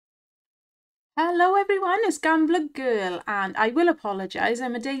Hello everyone, it's Gambler Girl and I will apologise,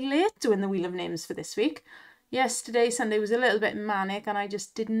 I'm a day late doing the Wheel of Names for this week. Yesterday, Sunday, was a little bit manic and I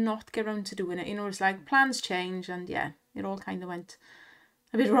just did not get around to doing it. You know, it's like plans change and yeah, it all kind of went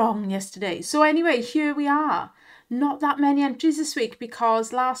a bit wrong yesterday. So anyway, here we are. Not that many entries this week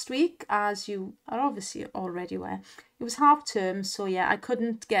because last week, as you are obviously already aware, it was half term. So yeah, I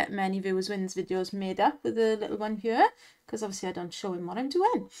couldn't get many viewers wins videos made up with the little one here because obviously I don't show him what I'm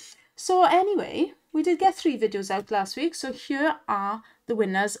doing. So anyway, we did get 3 videos out last week. So here are the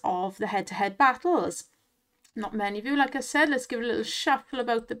winners of the head-to-head battles. Not many of you, like I said. Let's give it a little shuffle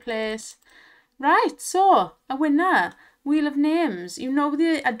about the place. Right, so a winner. Wheel of Names. You know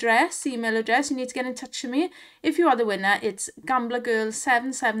the address, email address. You need to get in touch with me. If you are the winner, it's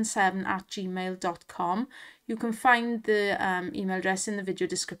gamblergirl777@gmail.com. You can find the email address in the video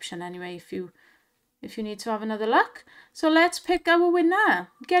description anyway if you need to have another look. So let's pick our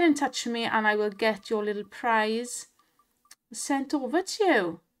winner. Get in touch with me and I will get your little prize sent over to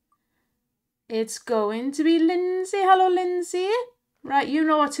you. It's going to be Lindsay. Hello, Lindsay. Right, you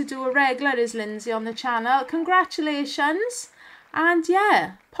know what to do. A regular is Lindsay on the channel. Congratulations. And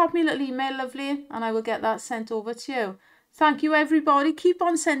yeah, pop me a little email, lovely, and I will get that sent over to you. Thank you, everybody. Keep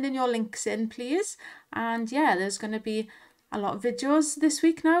on sending your links in, please. And yeah, there's going to be a lot of videos this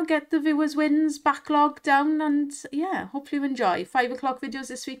week now. Get the viewers wins backlog down and yeah, hopefully you enjoy. 5 o'clock videos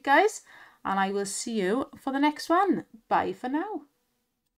this week, guys. And I will see you for the next one. Bye for now.